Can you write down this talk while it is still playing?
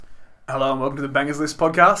Hello and welcome to the Bangers List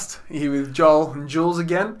podcast. Here with Joel and Jules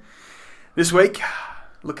again. This week,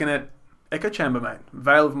 looking at Echo Chamber, mate.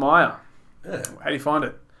 Veil of Maya. Yeah. How do you find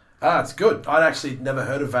it? It's good. I'd actually never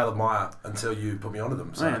heard of Veil of Maya until you put me onto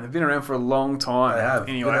them. So. Man, they've been around for a long time. They have.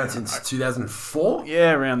 Anyway, Been around since 2004?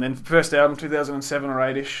 Yeah, around then. First album, 2007 or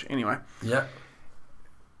 8-ish. Anyway. Yeah.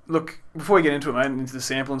 Look, before we get into it, mate, into the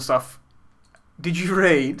sample and stuff, did you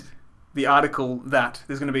read the article that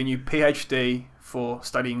there's going to be a new PhD for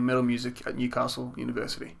studying metal music at Newcastle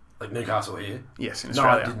University? Like Newcastle here? Yes, in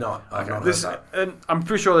Australia. No, I did not. I've not heard that. And I'm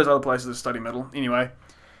pretty sure there's other places that study metal. Anyway,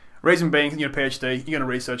 reason being, you're a PhD, you're going to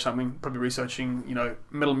research something, probably researching,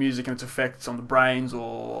 metal music and its effects on the brains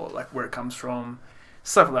or like where it comes from,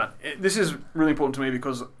 stuff like that. This is really important to me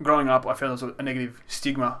because growing up, I found there's a negative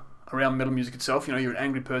stigma around metal music itself. You're an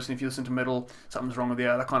angry person if you listen to metal, something's wrong with you,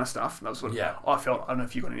 that kind of stuff. That was what I felt. I don't know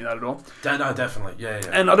if you got any of that at all. No, definitely. Yeah.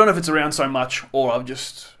 And I don't know if it's around so much or I've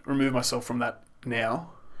just removed myself from that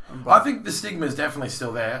now. I think the stigma is definitely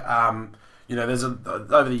still there. There's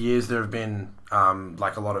over the years there have been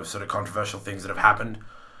like a lot of sort of controversial things that have happened,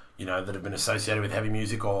 that have been associated with heavy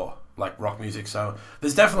music or like rock music. So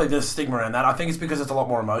there's definitely this stigma around that. I think it's because it's a lot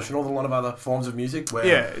more emotional than a lot of other forms of music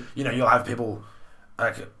where, you'll have people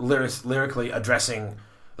like lyrically addressing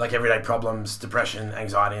like everyday problems, depression,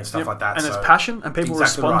 anxiety and stuff like that. And it's passion and people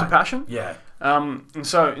respond to passion. Yeah. And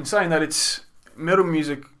so in saying that, it's metal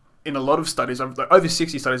music in a lot of studies, over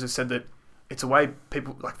 60 studies have said that it's a way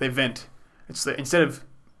people, like they vent. It's instead of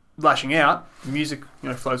lashing out, music,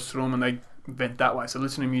 flows through them and they vent that way. So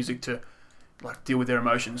listen to music to like deal with their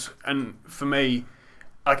emotions. And for me,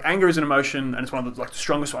 like anger is an emotion and it's one of the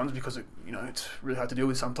strongest ones because it's really hard to deal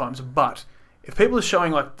with sometimes. But if people are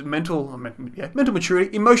showing like the mental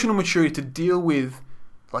maturity, emotional maturity to deal with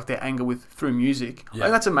like their anger through music, I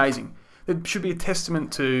think that's amazing. It should be a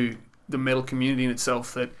testament to the metal community in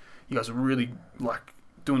itself that you guys are really like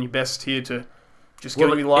doing your best here to just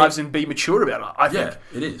get on your lives and be mature about it. I think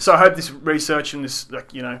it is. So I hope this research and this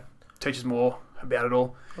teaches more about it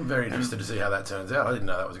all. I'm very interested to see how that turns out. I didn't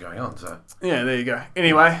know that was going on. So yeah, there you go.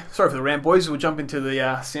 Anyway, sorry for the rant, boys. We'll jump into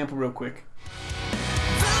the sample real quick.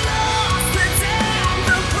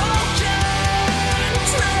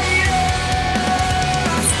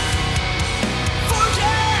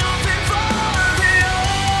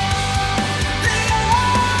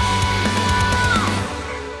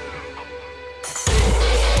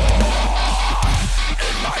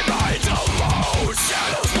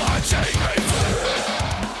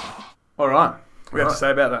 All right. What do you have to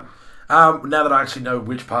say about that? Now that I actually know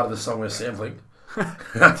which part of the song we're sampling,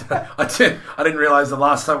 I didn't realise the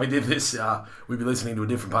last time we did this, we'd be listening to a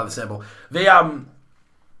different part of the sample.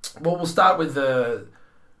 We'll start with the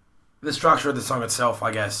structure of the song itself,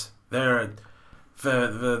 I guess. For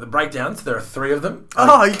the breakdowns, there are 3 of them.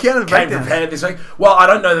 Oh, you counted breakdowns. Came prepared this week. Well, I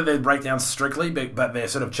don't know that they're breakdowns strictly, but they're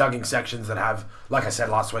sort of chugging sections that have, like I said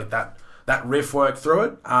last week, that riff work through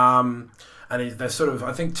it. And they're sort of,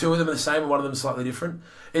 I think 2 of them are the same and 1 of them is slightly different.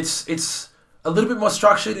 It's a little bit more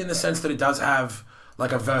structured in the sense that it does have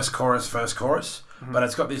like a verse, chorus, but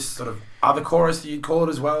it's got this sort of other chorus that you'd call it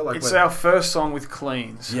as well. Like it's our first song with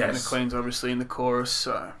cleans. Yes. And the cleans obviously in the chorus.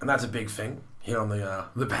 So. And that's a big thing here on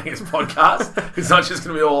the Bangers podcast. It's not just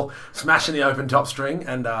going to be all smashing the open top string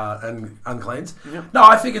and uncleans. Yep. No,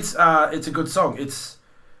 I think it's a good song.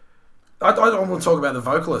 I want to talk about the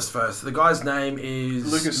vocalist first. The guy's name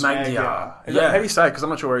is Lucas Magyar. How do you say it? Because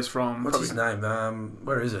I'm not sure where he's from. What's his name?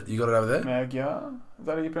 Where is it? You got it over there? Magyar? Is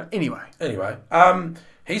that how you pronounce it? Anyway.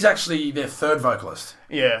 He's actually their 3rd vocalist.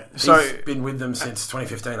 Yeah. So he's been with them since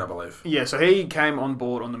 2015, I believe. Yeah, so he came on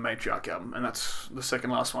board on the Matriarch album, and that's the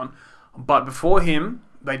second last one. But before him,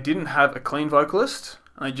 they didn't have a clean vocalist,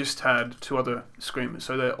 and they just had 2 other screamers.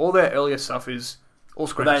 So all their earlier stuff is all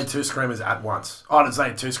screamers. They had 2 screamers at once. Oh, they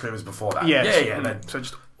had 2 screamers before that. Yeah. So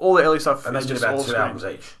just all the early stuff. And they did about 2 albums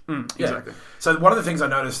each. Exactly. So one of the things I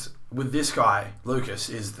noticed with this guy, Lucas,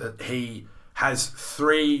 is that he has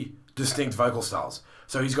 3 distinct vocal styles.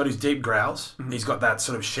 So he's got his deep growls. Mm-hmm. He's got that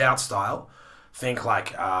sort of shout style. Think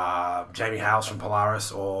like Jamie Howells from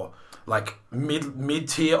Polaris or like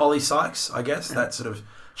mid-tier Ollie Sykes, I guess. That sort of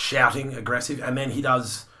shouting, aggressive. And then he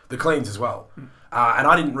does the cleans as well. And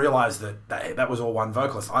I didn't realise that was all one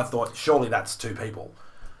vocalist. I thought, surely that's 2 people.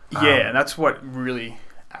 Yeah, and that's what really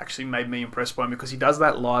actually made me impressed by him because he does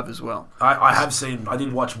that live as well. I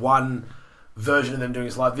did watch one version of them doing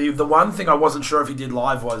his live. The one thing I wasn't sure if he did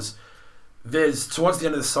live was towards the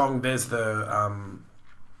end of the song, there's the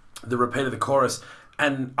repeat of the chorus,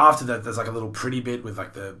 and after that there's like a little pretty bit with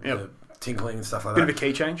like the tinkling and stuff like Bit that. of a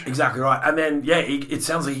key change. Exactly right. And then, it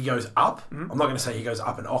sounds like he goes up. I'm not going to say he goes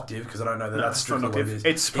up an octave because I don't know that that's strictly what it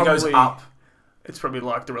is. He goes up. It's probably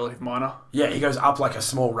like the relative minor. Yeah, he goes up like a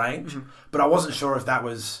small range. But I wasn't sure if that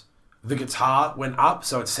was the guitar went up,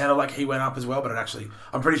 so it sounded like he went up as well, but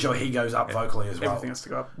I'm pretty sure he goes up vocally as well. Everything has to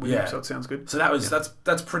go up with him, so it sounds good. So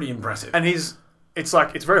that's pretty impressive. And it's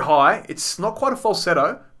very high. It's not quite a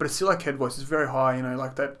falsetto, but it's still like head voice. It's very high,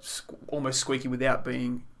 like that almost squeaky without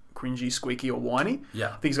being cringy, squeaky, or whiny. Yeah.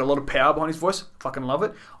 I think he's got a lot of power behind his voice. Fucking love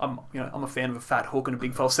it. I'm a fan of a fat hook and a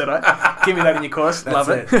big falsetto. Give me that in your chorus. Love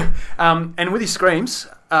it. And with his screams,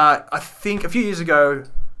 I think a few years ago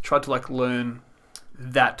tried to learn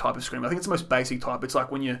that type of scream. I think it's the most basic type. It's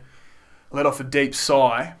like when you let off a deep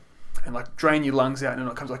sigh and drain your lungs out, and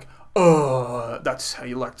it comes oh, that's how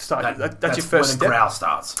you start. That's your first when step. The growl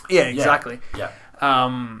starts. Yeah, exactly. Yeah.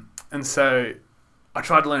 And so I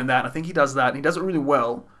tried to learn that, and I think he does that, and he does it really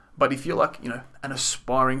well. But if you're an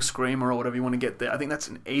aspiring screamer or whatever you want to get there, I think that's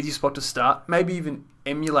an easy spot to start. Maybe even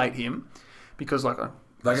emulate him, because it's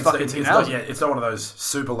not one of those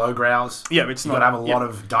super low growls. Yeah, it's You've not. got to have a lot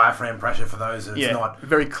of diaphragm pressure for those. And it's not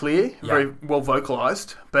very clear, very well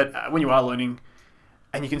vocalized. But when you are learning,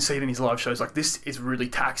 and you can see it in his live shows, this is really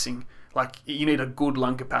taxing. You need a good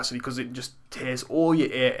lung capacity because it just tears all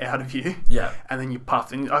your air out of you. Yeah. And then you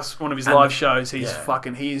puff. And that's one of his live shows. He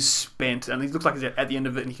is spent, and he looks like he's at the end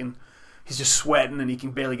of it, and he's just sweating, and he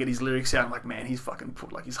can barely get his lyrics out. I'm man, he's fucking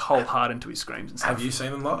put his whole heart into his screams and stuff. Have you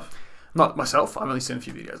seen them live? Not myself. I've only seen a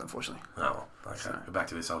few videos, unfortunately. Oh, okay. So. Go back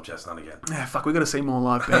to this old chestnut again. Yeah, we got to see more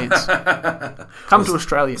live bands. Come to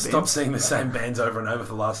Australia, stop bands. Seeing the same bands over and over for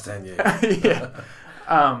the last 10 years.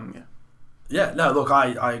 Yeah. No, look,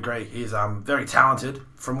 I agree. He's very talented.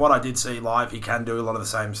 From what I did see live, he can do a lot of the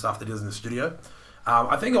same stuff that he does in the studio.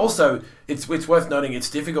 I think also it's worth noting it's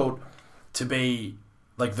difficult to be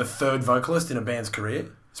the third vocalist in a band's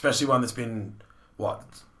career, especially one that's been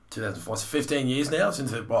 15 years now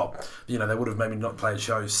since they would have maybe not played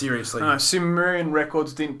shows seriously. No, Sumerian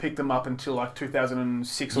Records didn't pick them up until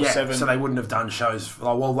 2006 or 7. So they wouldn't have done shows. They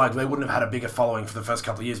wouldn't have had a bigger following for the first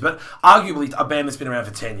couple of years. But arguably, a band that's been around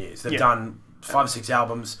for 10 years. They've done 5 or 6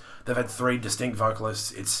 albums. They've had 3 distinct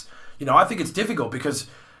vocalists. It's I think it's difficult because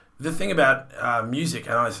the thing about music,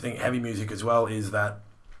 and I think heavy music as well, is that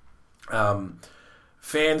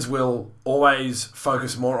fans will always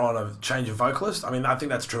focus more on a change of vocalist. I mean, I think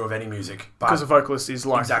that's true of any music. Because a vocalist is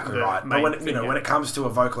exactly right. But when it comes to a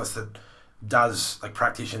vocalist that does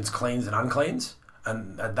practitions, cleans and uncleans,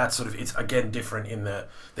 and that's it's again different in the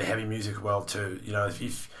heavy music world too.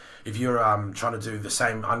 If you're trying to do the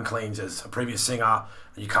same uncleans as a previous singer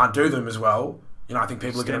and you can't do them as well, I think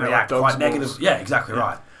people are going to react quite negative. Yeah, exactly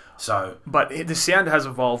right. So, but the sound has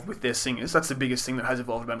evolved with their singers. That's the biggest thing that has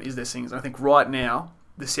evolved about them is their singers. And I think right now,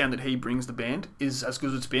 the sound that he brings the band is as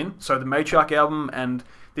good as it's been. So the Matriarch album and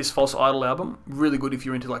this False Idol album, really good if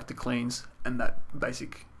you're into the cleans and that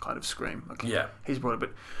basic kind of scream. He's brought it.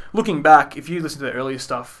 But looking back, if you listen to the earlier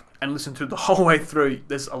stuff and listen to it the whole way through,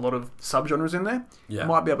 there's a lot of subgenres in there. Yeah. You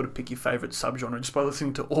might be able to pick your favourite subgenre just by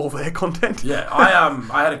listening to all their content. Yeah,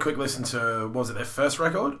 I had a quick listen to, their first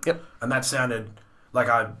record? Yep. And that sounded like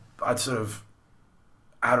I'd sort of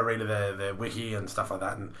had a read of their wiki and stuff like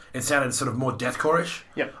that, and it sounded sort of more deathcore-ish.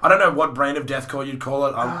 Yep. I don't know what brand of deathcore you'd call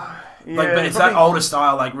it. But it's that older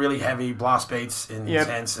style, really heavy blast beats,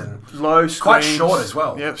 intense and low screams. Quite short as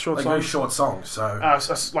well. Yeah, short songs. Very short songs. So,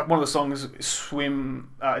 one of the songs,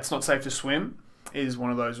 "Swim," it's not safe to swim, is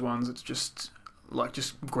one of those ones. It's just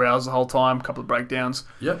growls the whole time. A couple of breakdowns.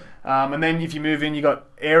 Yep. And then if you move in, you got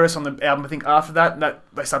Eris on the album. I think after that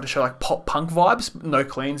they start to show pop punk vibes. No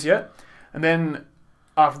cleans yet. And then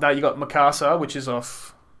after that, you got Mikasa, which is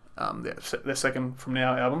off their second From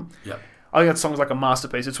Now album. Yep. I think that song's like a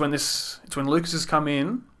masterpiece. It's when Lucas has come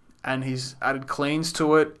in and he's added cleans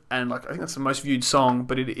to it, and I think that's the most viewed song,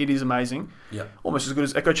 but it is amazing. Yeah. Almost as good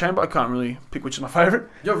as Echo Chamber. I can't really pick which is my favourite.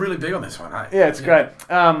 You're really big on this one, hey? Yeah, it's great.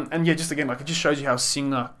 And just again, it just shows you how a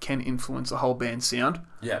singer can influence the whole band's sound.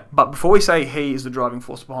 Yeah. But before we say he is the driving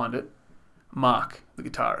force behind it, Mark, the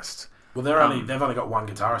guitarist. Well, they've only got one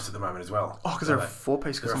guitarist at the moment as well. Oh, because they're a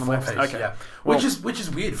 4-piece. They're a 4-piece, okay. Yeah. Which is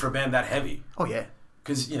weird for a band that heavy. Oh yeah.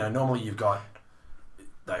 Because normally you've got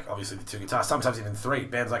obviously the 2 guitars, sometimes even 3.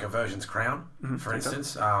 Bands like Aversion's Crown, for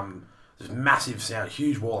instance. There's massive sound,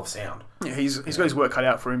 huge wall of sound. Yeah, he's got his work cut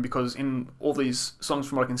out for him because in all these songs,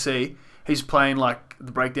 from what I can see, he's playing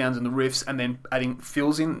the breakdowns and the riffs, and then adding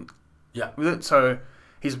fills in. Yeah. With it, so.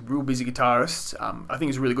 He's a real busy guitarist. I think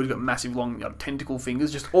he's really good. He's got massive, long, tentacle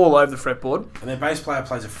fingers just all over the fretboard. And their bass player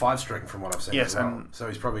plays a 5-string, from what I've seen. Yes, as well. So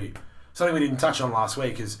he's probably something we didn't touch on last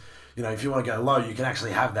week. Is if you want to go low, you can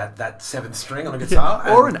actually have that seventh string on a guitar,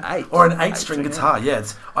 or an eight, or an eight-string guitar. Yeah,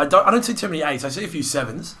 I don't see too many eights. I see a few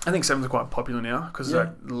sevens. I think sevens are quite popular now because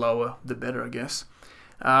the lower the better, I guess.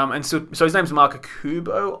 And so his name's Mark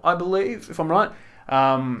Akubo, I believe, if I'm right.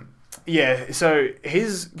 So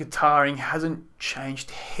his guitaring hasn't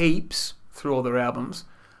changed heaps through all their albums,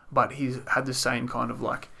 but he's had the same kind of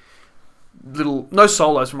like no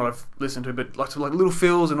solos from what I've listened to, but like little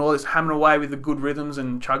fills and all this, hammering away with the good rhythms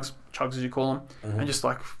and chugs as you call them, and just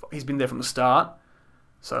like he's been there from the start.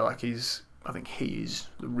 So like I think he is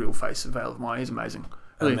the real face of Veil of Maya. He's amazing.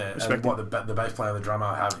 Really and what the bass player and the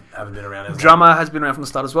drummer haven't been around. Drummer has been around from the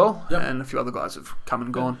start as well, and a few other guys have come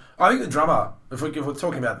and gone. I think the drummer, if we're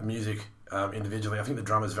talking about the music individually, I think the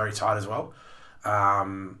drummer is very tight as well.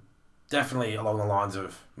 Definitely along the lines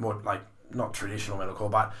of more like not traditional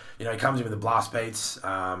metalcore, but he comes in with the blast beats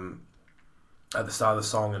at the start of the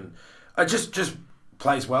song, and it just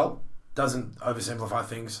plays well. Doesn't oversimplify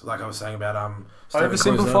things, like I was saying about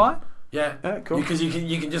oversimplify. Yeah, cool. Because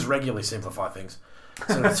you can just regularly simplify things.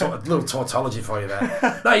 So it's a little tautology for you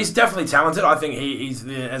there. No, he's definitely talented. I think he's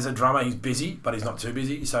as a drummer, he's busy, but he's not too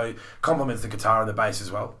busy. So complements the guitar and the bass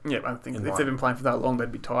as well. Yeah, I think if they've been playing for that long,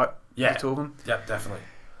 they'd be tight. Yeah, the two of them. Yeah, definitely.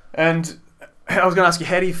 And I was going to ask you,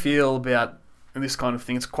 how do you feel about this kind of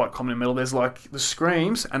thing? It's quite common in metal. There's like the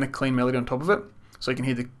screams and a clean melody on top of it, so you can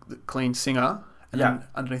hear the clean singer, and then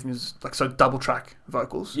underneath him is like double track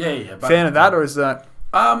vocals. Yeah. Fan of that, or is that?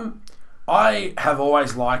 I have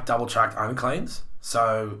always liked double tracked uncleans.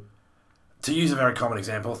 So, to use a very common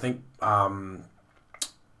example, think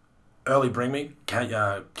early Bring Me, Count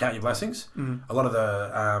Your Blessings. Mm-hmm. A lot of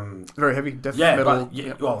the very heavy death metal.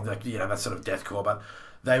 That's sort of deathcore, but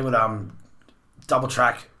they would double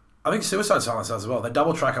track. I think Suicide Silence does as well. They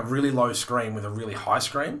double track a really low scream with a really high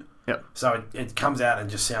scream. Yep. So it comes out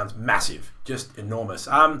and just sounds massive, just enormous.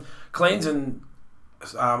 Cleans and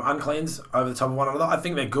uncleans over the top of one another. I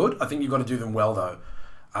think they're good. I think you've got to do them well though.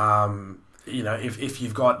 If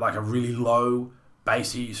you've got like a really low,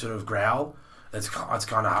 bassy sort of growl, it's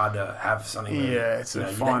kind of hard to have something. It's a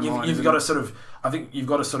fine line. You've got to I think you've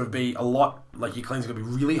got to be a lot, like your clean's got to be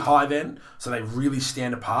really high then, so they really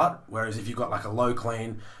stand apart. Whereas if you've got like a low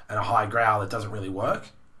clean and a high growl, it doesn't really work.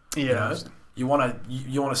 Yeah. You want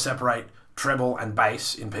to separate treble and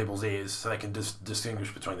bass in people's ears so they can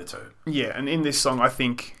distinguish between the two. Yeah, and in this song, I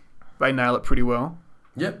think they nail it pretty well.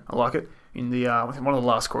 Yep. I like it. In the I think one of the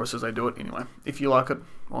last choruses they do it anyway. If you like it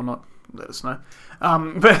or not, let us know.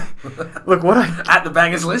 But look, at the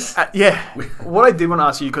bangers list. What I did want to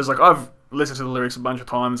ask you, because like I've listened to the lyrics a bunch of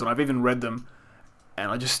times and I've even read them, and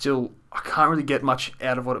I can't really get much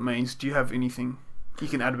out of what it means. Do you have anything you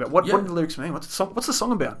can add about what do the lyrics mean? What's the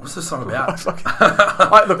song about? What's the song about?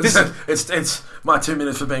 It's my 2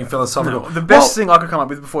 minutes for being philosophical. No, the best thing I could come up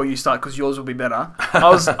with before you start, because yours will be better. I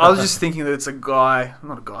was just thinking that it's a guy,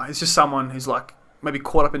 not a guy. It's just someone who's like maybe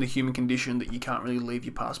caught up in the human condition that you can't really leave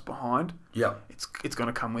your past behind. Yeah, it's going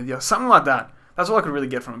to come with you, something like that. That's all I could really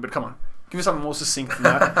get from it. But come on, give me something more succinct than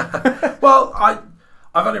that. Well,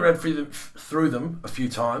 I've only read through them a few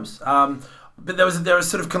times. But there was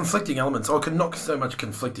sort of conflicting elements, or not so much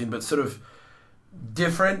conflicting, but sort of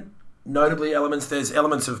different, notably elements. There's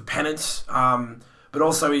elements of penance, but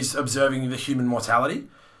also he's observing the human mortality.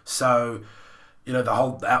 So, the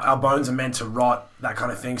whole our bones are meant to rot, that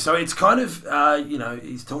kind of thing. So it's kind of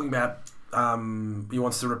he's talking about he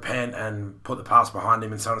wants to repent and put the past behind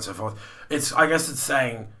him and so on and so forth. I guess it's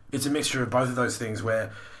saying it's a mixture of both of those things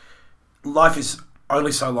where life is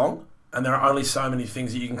only so long. And there are only so many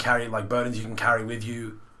things that you can carry, like burdens you can carry with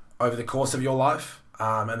you over the course of your life.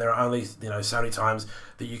 And there are only, so many times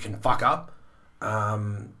that you can fuck up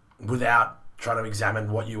without trying to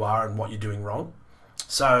examine what you are and what you're doing wrong.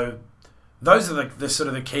 So those are the sort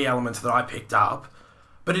of the key elements that I picked up.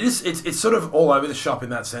 But it's sort of all over the shop in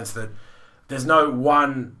that sense that there's no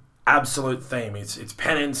one absolute theme. It's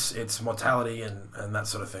penance, it's mortality, and that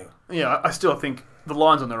sort of thing. Yeah, I still think the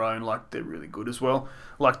lines on their own, like, they're really good as well.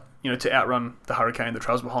 Like, to outrun the hurricane that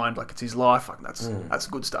trails behind, like, it's his life. Like, that's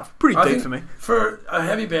good stuff. Pretty deep for me. For a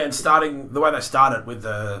heavy band starting, the way they started with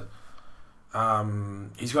the...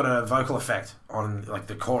 he's got a vocal effect on, like,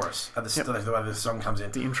 the chorus at the way the song comes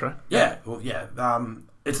in. The intro. Yeah, well, yeah.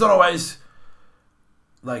 It's not always,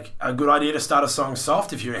 like, a good idea to start a song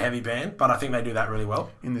soft if you're a heavy band, but I think they do that really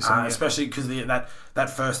well. In this song, especially because that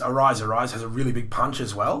first Arise, Arise has a really big punch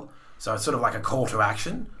as well. So it's sort of like a call to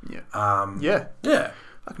action. Yeah. Yeah.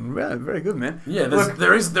 Very good, man. Yeah,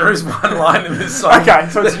 there is one line in this song. Okay,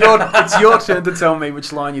 so it's your turn to tell me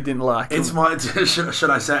which line you didn't like. It's my. Should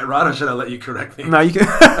I say it right, or should I let you correct me? No, you can.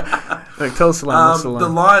 Look, tell us the line. What's the line? The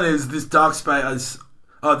line is, "This dark space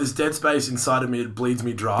Oh, this dead space inside of me, it bleeds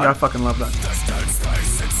me dry. Yeah, I fucking love that.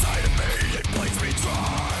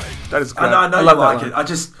 That is great. I know I you love like that it. line. I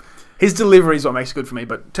just... His delivery is what makes it good for me,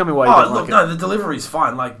 but tell me why you don't like it. No, the delivery's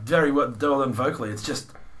fine. Like, very well done vocally. It's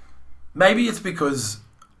just... Maybe it's because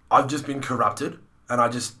I've just been corrupted, and I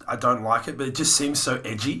don't like it, but it just seems so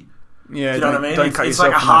edgy. Yeah, Do you know what I mean? It's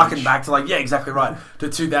like a harken back to, like, yeah, exactly right. To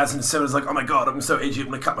 2007, it's like, oh my god, I'm so edgy, I'm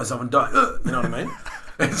going to cut myself and die. You know what I mean?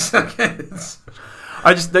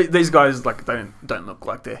 These guys, like, they don't look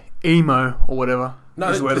like they're emo or whatever. No,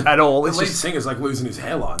 at all. The lead singer's like losing his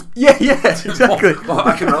hairline. Yeah, exactly. Well,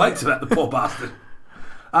 I can relate to that, the poor bastard.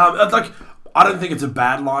 Like, I don't think it's a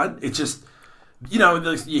bad line. It's just, you know,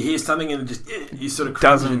 you hear something and it just, you sort of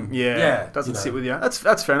doesn't sit with you.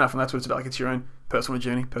 That's fair enough, and that's what it's about. Like, it's your own personal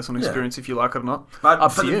journey, personal experience, if you like it or not. But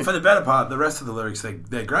Up for to you. For the better part, the rest of the lyrics,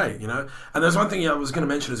 they're great, you know. And there's one thing I was going to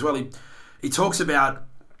mention as well. He talks about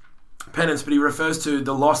penance, but he refers to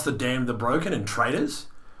the lost, the damned, the broken, and traitors.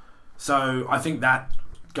 So I think that,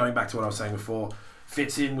 going back to what I was saying before,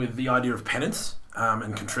 fits in with the idea of penance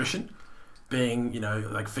and contrition. Being, you know,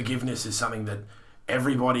 like, forgiveness is something that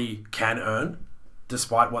everybody can earn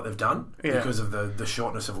despite what they've done because of the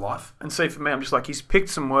shortness of life. And see, for me, I'm just like, he's picked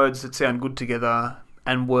some words that sound good together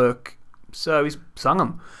and work, so he's sung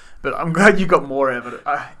them. But I'm glad you got more out of it.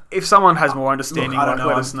 If someone has more understanding, I don't know,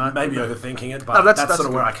 let us know. Maybe overthinking it, but that's sort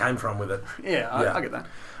of where I came from with it. Yeah, I get that.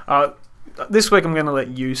 This week I'm going to let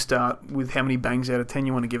you start with how many bangs out of 10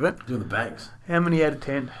 you want to give it. Doing the bangs. How many out of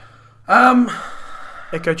 10?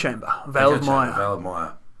 Echo Chamber, Veil of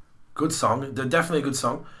Maya. Good song. They're definitely a good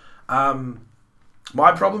song.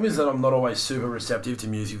 My problem is that I'm not always super receptive to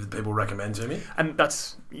music that people recommend to me. And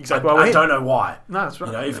that's exactly why I don't know why. No, that's right.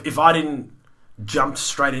 You know, if I didn't jump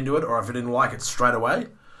straight into it, or if I didn't like it straight away,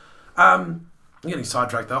 I'm getting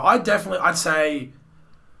sidetracked though. I'd say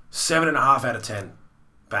 7.5 out of 10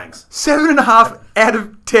 bangs. 7.5 out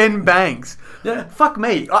of 10 bangs. Yeah. Fuck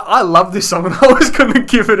me. I love this song, and I was going to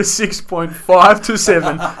give it a 6.5 to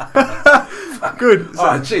 7. Good. So,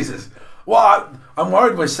 oh, Jesus. Well, I'm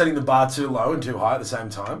worried we're setting the bar too low and too high at the same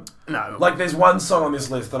time. No. Like, there's one song on this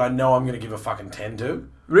list that I know I'm going to give a fucking 10 to.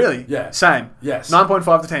 Really? Yeah. Same. Yes.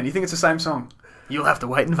 9.5 to 10. You think it's the same song? You'll have to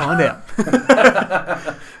wait and find out.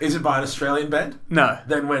 Is it by an Australian band? No.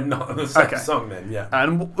 Then we're not on the same song then, yeah.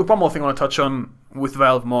 And one more thing I want to touch on with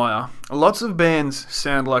Veil of Maya. Lots of bands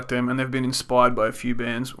sound like them, and they've been inspired by a few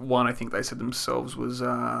bands. One, I think they said themselves, was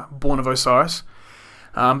Born of Osiris.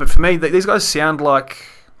 But for me, these guys sound like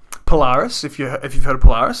Polaris, if you've heard of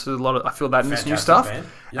Polaris. There's a lot of, I feel that in this new stuff. Yep.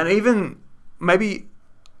 And even maybe,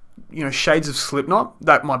 you know, shades of Slipknot.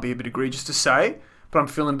 That might be a bit egregious to say, but I'm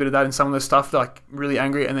feeling a bit of that in some of their stuff, like really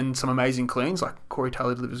angry, and then some amazing cleans, like Corey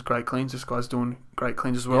Taylor delivers great cleans. This guy's doing great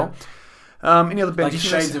cleans as well. Any other bands?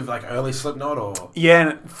 Like shades of like early Slipknot or?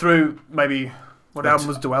 Yeah, and through maybe, what album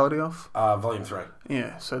was Duality off? Volume 3.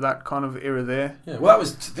 Yeah, so that kind of era there. Yeah, well,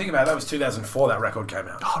 think about it, that was 2004 that record came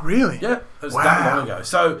out. Oh, really? Yeah, it was that long ago.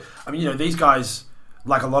 So, I mean, you know, these guys,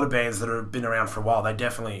 like a lot of bands that have been around for a while, they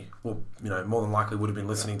definitely, well, you know, more than likely would have been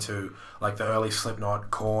listening to like the early Slipknot,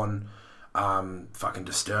 Korn, fucking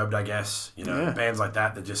Disturbed, I guess. You know, bands like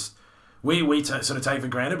that just we sort of take for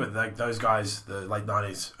granted, but like those guys, the late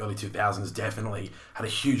 90s, early 2000s, definitely had a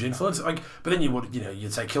huge influence. Like, but then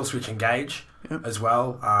you'd say Killswitch Engage as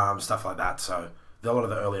well, stuff like that. So a lot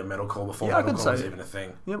of the earlier metalcore before metalcore was even a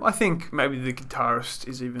thing. Yeah, I think maybe the guitarist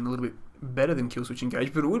is even a little bit better than Killswitch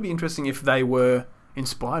Engage, but it would be interesting if they were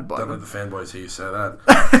inspired by Don't them. let the fanboys hear you say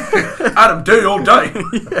that. Adam, dude, all day.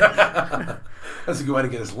 That's a good way to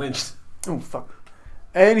get us lynched. Oh, fuck.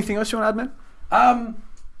 Anything else you want to add, man?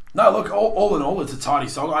 No, look, all in all, it's a tidy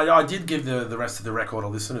song. I did give the rest of the record a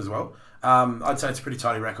listen as well. I'd say it's a pretty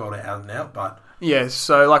tidy record out and out, but... Yeah,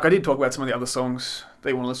 so like I did talk about some of the other songs that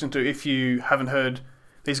you want to listen to. If you haven't heard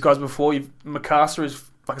these guys before, Macaster is,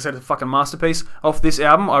 like I said, a fucking masterpiece. Off this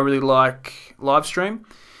album, I really like Livestream.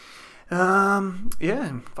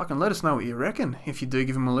 Yeah, fucking let us know what you reckon if you do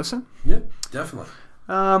give them a listen. Yeah, definitely.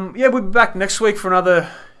 Yeah, we'll be back next week for another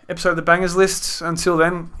episode of the Bangers List. Until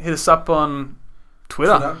then, hit us up on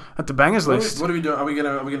Twitter at the Bangers List. What are we doing? Are we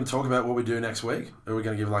gonna talk about what we do next week? Are we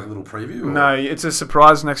gonna give like a little preview? Or? No, it's a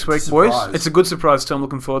surprise next week, boys. It's a good surprise too. I'm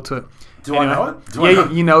looking forard to it. Do I know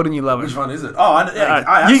it? You know it and you love it. Which one is it? Oh, I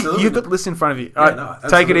absolutely. You've got the list in front of you. All right,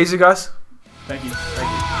 take it easy, guys. Thank you.